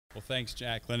Well, thanks,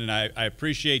 Jacqueline, and I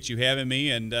appreciate you having me,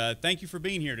 and thank you for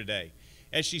being here today.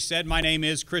 As she said, my name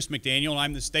is Chris McDaniel, and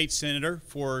I'm the state senator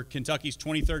for Kentucky's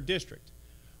 23rd District.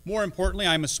 More importantly,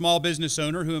 I'm a small business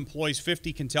owner who employs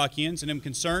 50 Kentuckians and am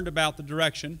concerned about the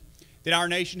direction that our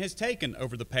nation has taken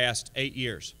over the past 8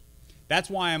 years. That's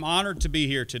why I'm honored to be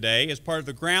here today as part of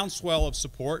the groundswell of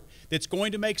support that's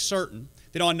going to make certain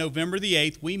that on November the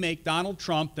 8th, we make Donald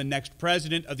Trump the next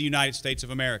president of the United States of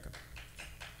America.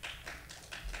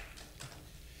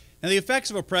 Now, the effects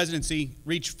of a presidency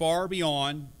reach far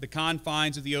beyond the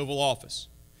confines of the Oval Office.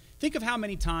 Think of how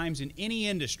many times in any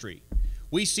industry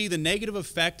we see the negative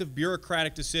effect of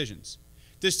bureaucratic decisions,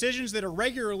 decisions that are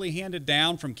regularly handed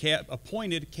down from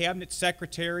appointed cabinet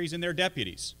secretaries and their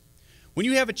deputies. When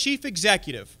you have a chief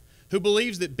executive who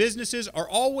believes that businesses are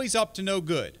always up to no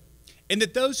good, and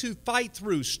that those who fight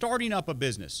through starting up a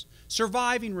business,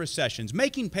 surviving recessions,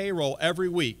 making payroll every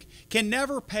week, can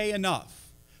never pay enough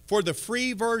for the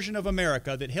free version of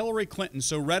America that Hillary Clinton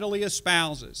so readily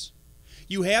espouses,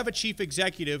 you have a chief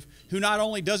executive who not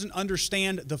only doesn't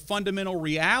understand the fundamental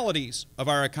realities of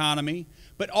our economy,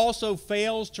 but also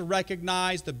fails to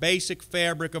recognize the basic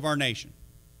fabric of our nation.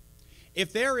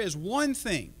 If there is one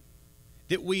thing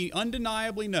that we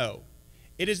undeniably know,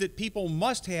 it is that people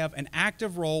must have an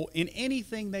active role in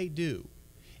anything they do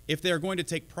if they're going to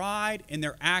take pride in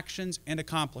their actions and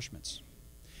accomplishments.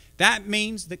 That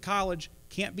means that college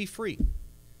can't be free.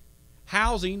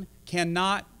 Housing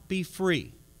cannot be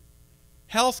free.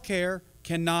 Health care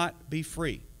cannot be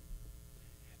free.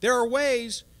 There are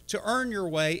ways to earn your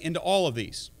way into all of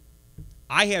these.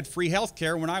 I had free health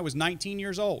care when I was 19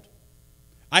 years old.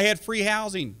 I had free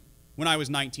housing when I was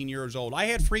 19 years old. I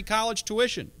had free college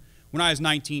tuition when I was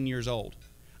 19 years old.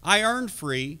 I earned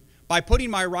free by putting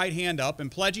my right hand up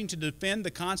and pledging to defend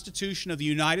the Constitution of the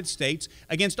United States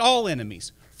against all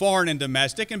enemies, foreign and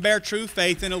domestic, and bear true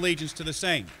faith and allegiance to the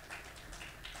same.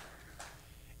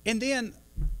 And then,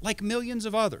 like millions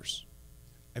of others,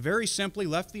 I very simply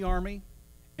left the Army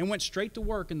and went straight to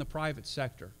work in the private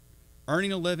sector,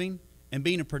 earning a living and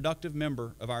being a productive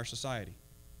member of our society.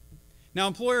 Now,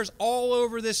 employers all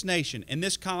over this nation and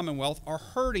this Commonwealth are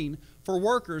hurting for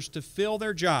workers to fill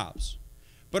their jobs,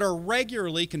 but are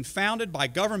regularly confounded by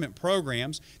government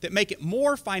programs that make it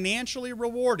more financially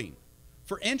rewarding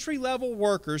for entry-level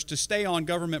workers to stay on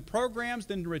government programs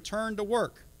than to return to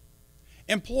work.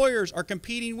 Employers are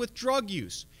competing with drug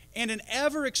use and an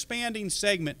ever-expanding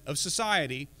segment of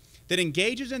society that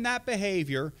engages in that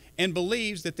behavior and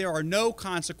believes that there are no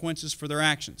consequences for their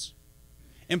actions.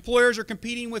 Employers are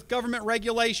competing with government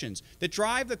regulations that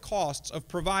drive the costs of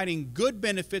providing good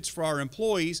benefits for our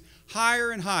employees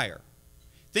higher and higher.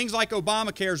 Things like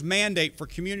Obamacare's mandate for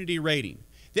community rating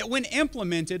that, when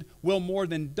implemented, will more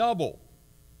than double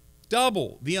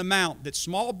the amount that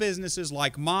small businesses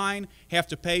like mine have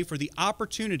to pay for the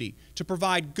opportunity to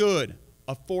provide good,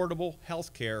 affordable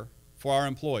health care for our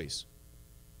employees.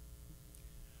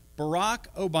 Barack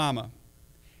Obama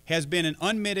has been an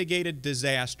unmitigated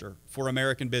disaster for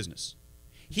American business.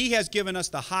 He has given us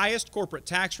the highest corporate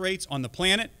tax rates on the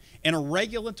planet and a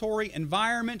regulatory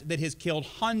environment that has killed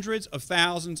hundreds of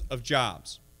thousands of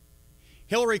jobs.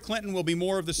 Hillary Clinton will be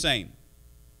more of the same.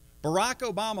 Barack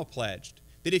Obama pledged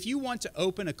that if you want to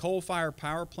open a coal-fired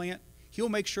power plant, he'll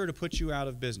make sure to put you out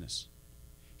of business.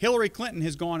 Hillary Clinton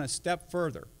has gone a step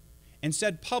further and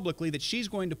said publicly that she's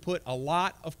going to put a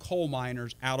lot of coal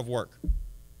miners out of work.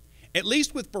 At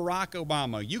least with Barack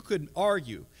Obama, you could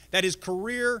argue that his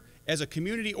career as a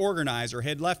community organizer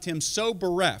had left him so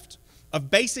bereft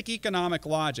of basic economic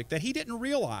logic that he didn't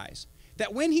realize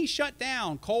that when he shut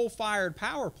down coal-fired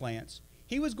power plants,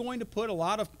 he was going to put a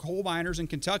lot of coal miners in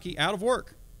Kentucky out of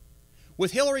work.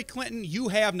 With Hillary Clinton, you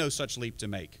have no such leap to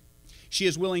make. She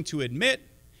is willing to admit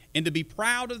and to be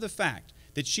proud of the fact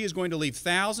that she is going to leave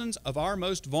thousands of our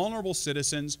most vulnerable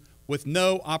citizens with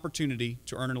no opportunity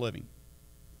to earn a living.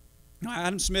 Now,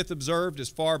 Adam Smith observed as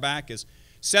far back as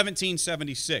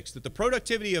 1776 that the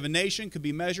productivity of a nation could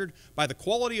be measured by the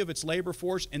quality of its labor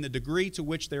force and the degree to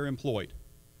which they're employed.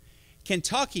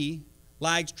 Kentucky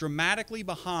lags dramatically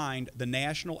behind the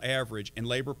national average in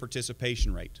labor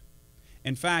participation rate.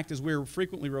 In fact, as we're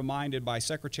frequently reminded by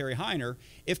Secretary Heiner,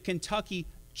 if Kentucky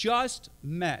just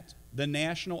met the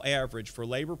national average for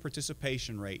labor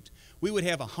participation rate, we would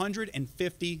have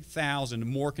 150,000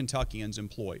 more Kentuckians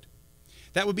employed.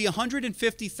 That would be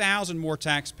 150,000 more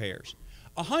taxpayers,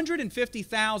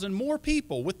 150,000 more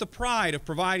people with the pride of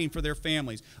providing for their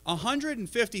families,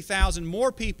 150,000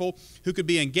 more people who could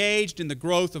be engaged in the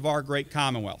growth of our great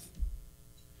Commonwealth.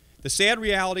 The sad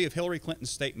reality of Hillary Clinton's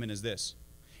statement is this: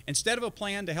 instead of a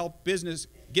plan to help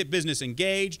get business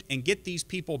engaged and get these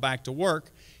people back to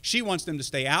work, She wants them to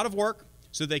stay out of work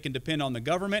so they can depend on the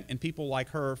government and people like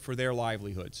her for their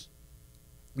livelihoods.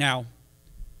 Now,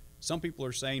 some people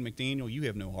are saying, McDaniel, you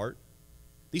have no heart.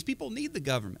 These people need the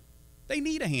government. They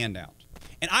need a handout.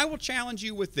 And I will challenge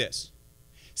you with this.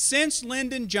 Since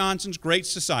Lyndon Johnson's Great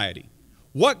Society,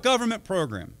 what government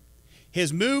program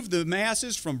has moved the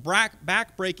masses from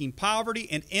back-breaking poverty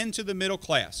and into the middle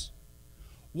class?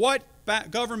 What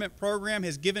government program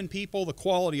has given people the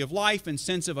quality of life and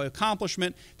sense of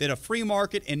accomplishment that a free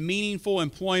market and meaningful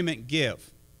employment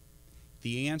give?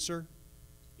 The answer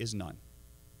is none.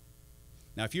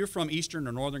 Now, if you're from eastern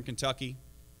or northern Kentucky,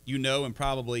 you know and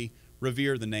probably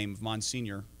revere the name of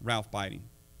Monsignor Ralph Biding.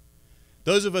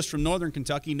 Those of us from northern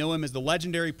Kentucky know him as the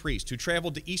legendary priest who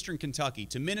traveled to eastern Kentucky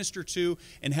to minister to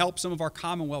and help some of our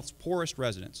Commonwealth's poorest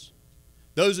residents.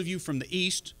 Those of you from the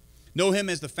east know him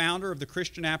as the founder of the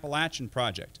Christian Appalachian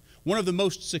Project, one of the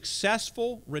most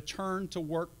successful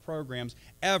return-to-work programs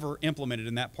ever implemented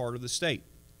in that part of the state.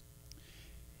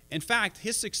 In fact,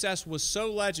 his success was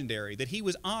so legendary that he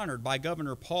was honored by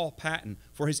Governor Paul Patton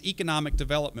for his economic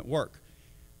development work.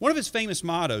 One of his famous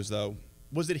mottos, though,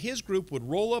 was that his group would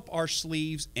roll up our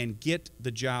sleeves and get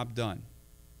the job done.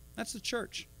 That's the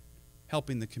church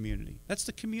helping the community. That's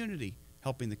the community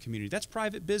helping the community. That's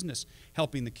private business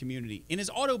helping the community. In his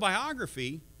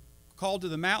autobiography, Called to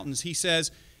the Mountains, he says,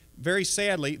 very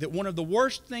sadly, that one of the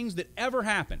worst things that ever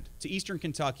happened to eastern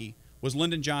Kentucky was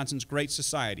Lyndon Johnson's Great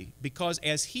Society, because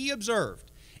as he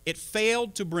observed, it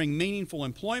failed to bring meaningful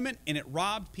employment and it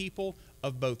robbed people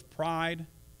of both pride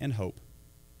and hope.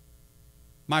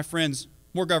 My friends,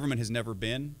 more government has never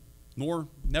been, nor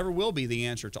never will be the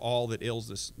answer to all that ails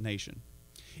this nation.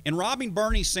 In robbing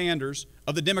Bernie Sanders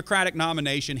of the Democratic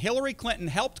nomination, Hillary Clinton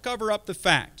helped cover up the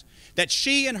fact that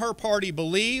she and her party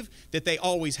believe that they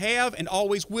always have and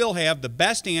always will have the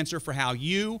best answer for how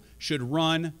you should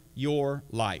run your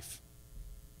life.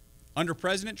 Under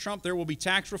President Trump, there will be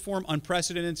tax reform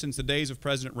unprecedented since the days of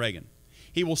President Reagan.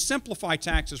 He will simplify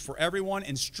taxes for everyone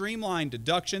and streamline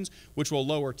deductions, which will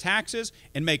lower taxes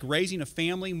and make raising a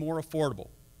family more affordable.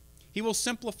 He will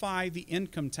simplify the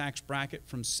income tax bracket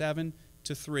from 7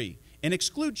 to 3 and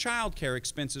exclude child care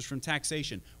expenses from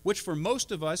taxation, which for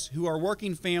most of us who are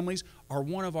working families are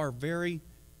one of our very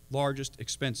largest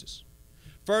expenses.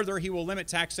 Further, he will limit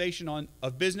taxation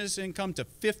of business income to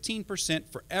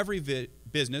 15% for every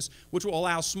business, which will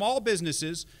allow small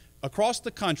businesses across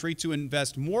the country to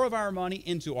invest more of our money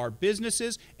into our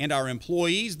businesses and our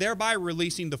employees, thereby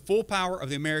releasing the full power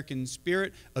of the American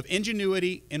spirit of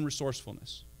ingenuity and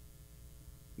resourcefulness.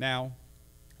 Now,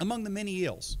 among the many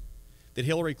ills that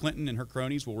Hillary Clinton and her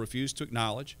cronies will refuse to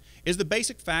acknowledge is the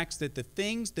basic facts that the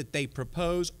things that they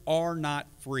propose are not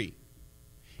free.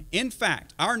 In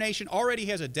fact, our nation already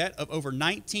has a debt of over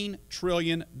 $19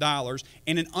 trillion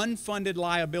and an unfunded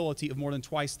liability of more than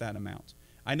twice that amount.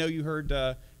 I know you heard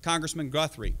Congressman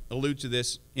Guthrie allude to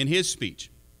this in his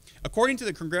speech. According to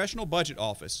the Congressional Budget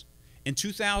Office, in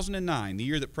 2009, the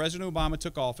year that President Obama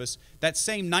took office, that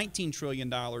same $19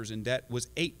 trillion in debt was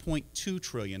 $8.2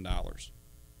 trillion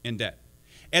in debt.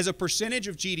 As a percentage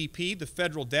of GDP, the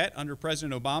federal debt under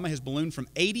President Obama has ballooned from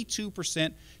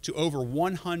 82% to over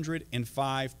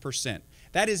 105%.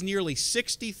 That is nearly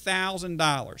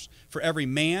 $60,000 for every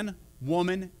man,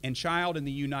 woman, and child in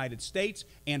the United States,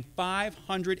 and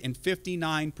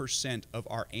 559% of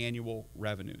our annual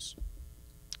revenues.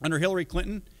 Under Hillary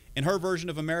Clinton, in her version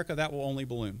of America, that will only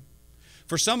balloon.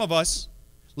 For some of us,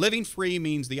 living free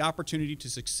means the opportunity to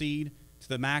succeed to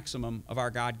the maximum of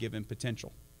our God-given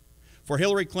potential. For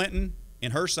Hillary Clinton, in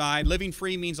her side, living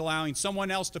free means allowing someone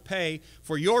else to pay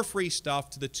for your free stuff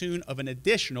to the tune of an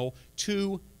additional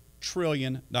 $2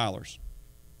 trillion.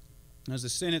 As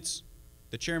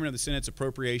the chairman of the Senate's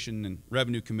Appropriation and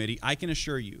Revenue Committee, I can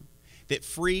assure you that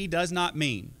free does not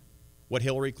mean what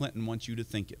Hillary Clinton wants you to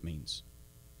think it means.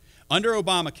 Under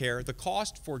Obamacare, the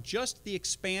cost for just the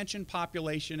expansion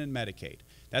population in Medicaid,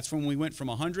 that's when we went from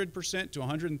 100% to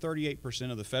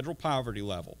 138% of the federal poverty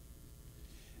level,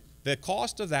 the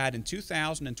cost of that in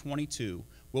 2022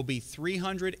 will be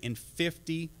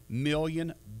 $350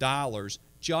 million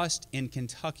just in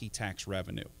Kentucky tax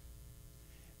revenue.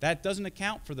 That doesn't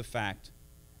account for the fact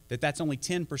that that's only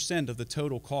 10% of the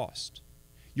total cost.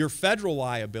 Your federal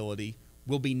liability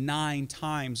will be 9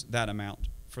 times that amount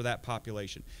for that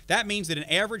population. That means that an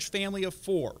average family of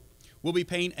 4 will be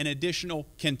paying an additional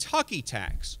Kentucky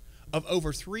tax of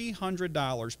over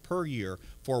 $300 per year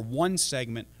for one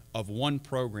segment of one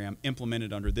program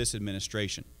implemented under this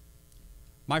administration.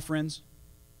 My friends,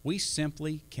 we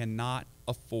simply cannot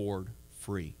afford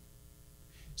free.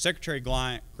 Secretary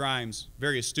Grimes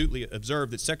very astutely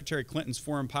observed that Secretary Clinton's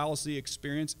foreign policy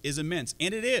experience is immense,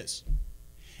 and it is.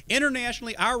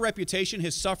 Internationally, our reputation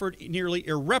has suffered nearly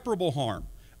irreparable harm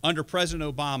under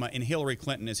President Obama and Hillary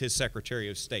Clinton as his Secretary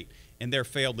of State and their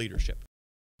failed leadership.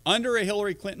 Under a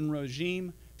Hillary Clinton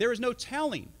regime, there is no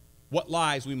telling what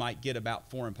lies we might get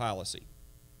about foreign policy.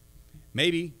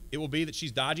 Maybe it will be that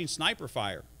she's dodging sniper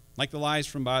fire, like the lies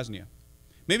from Bosnia.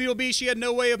 Maybe it will be she had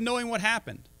no way of knowing what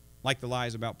happened, like the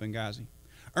lies about Benghazi.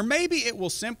 Or maybe it will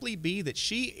simply be that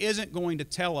she isn't going to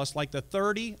tell us, like the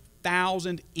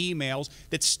 30,000 emails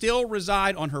that still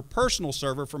reside on her personal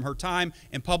server from her time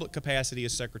in public capacity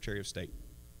as Secretary of State.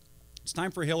 It's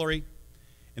time for Hillary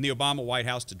and the Obama White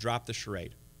House to drop the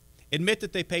charade. Admit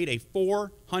that they paid a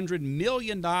 $400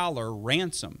 million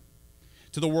ransom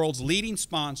to the world's leading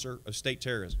sponsor of state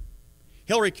terrorism.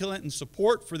 Hillary Clinton's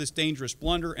support for this dangerous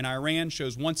blunder in Iran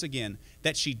shows once again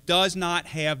that she does not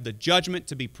have the judgment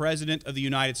to be President of the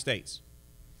United States.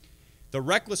 The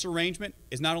reckless arrangement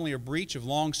is not only a breach of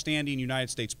long-standing United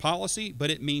States policy,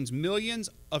 but it means millions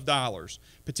of dollars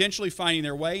potentially finding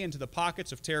their way into the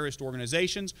pockets of terrorist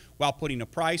organizations while putting a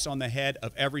price on the head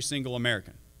of every single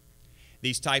American.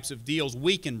 These types of deals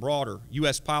weaken broader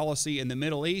U.S. policy in the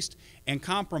Middle East and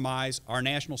compromise our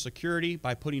national security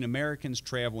by putting Americans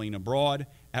traveling abroad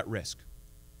at risk.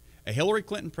 A Hillary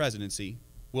Clinton presidency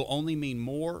will only mean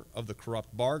more of the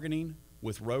corrupt bargaining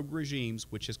with rogue regimes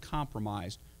which has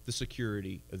compromised the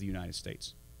security of the United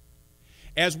States.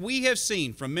 As we have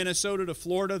seen from Minnesota to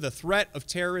Florida, the threat of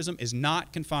terrorism is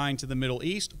not confined to the Middle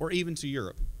East or even to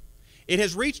Europe. It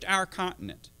has reached our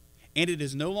continent, and it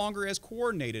is no longer as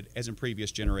coordinated as in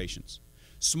previous generations.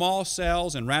 Small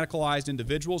cells and radicalized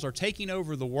individuals are taking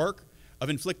over the work of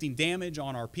inflicting damage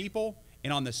on our people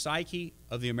and on the psyche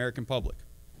of the American public.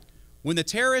 When the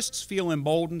terrorists feel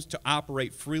emboldened to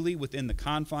operate freely within the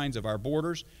confines of our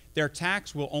borders, their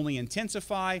attacks will only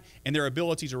intensify and their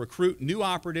ability to recruit new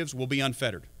operatives will be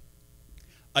unfettered.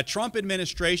 A Trump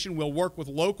administration will work with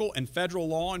local and federal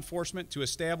law enforcement to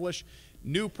establish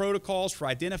new protocols for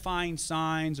identifying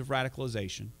signs of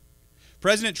radicalization.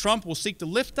 President Trump will seek to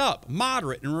lift up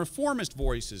moderate and reformist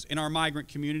voices in our migrant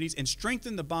communities and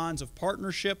strengthen the bonds of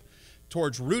partnership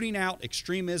towards rooting out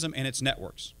extremism and its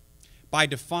networks. By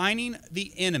defining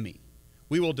the enemy,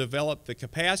 we will develop the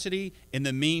capacity and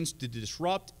the means to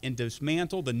disrupt and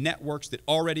dismantle the networks that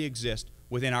already exist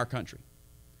within our country.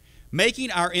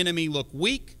 Making our enemy look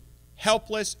weak,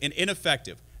 helpless, and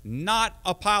ineffective, not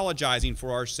apologizing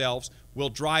for ourselves, will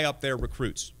dry up their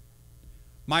recruits.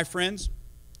 My friends,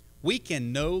 we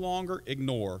can no longer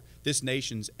ignore this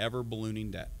nation's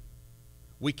ever-ballooning debt.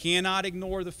 We cannot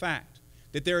ignore the fact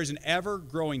that there is an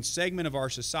ever-growing segment of our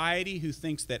society who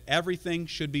thinks that everything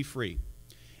should be free.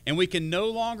 And we can no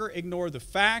longer ignore the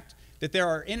fact that there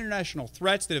are international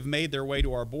threats that have made their way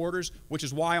to our borders, which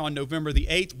is why on November the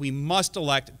 8th, we must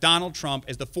elect Donald Trump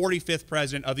as the 45th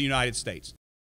President of the United States.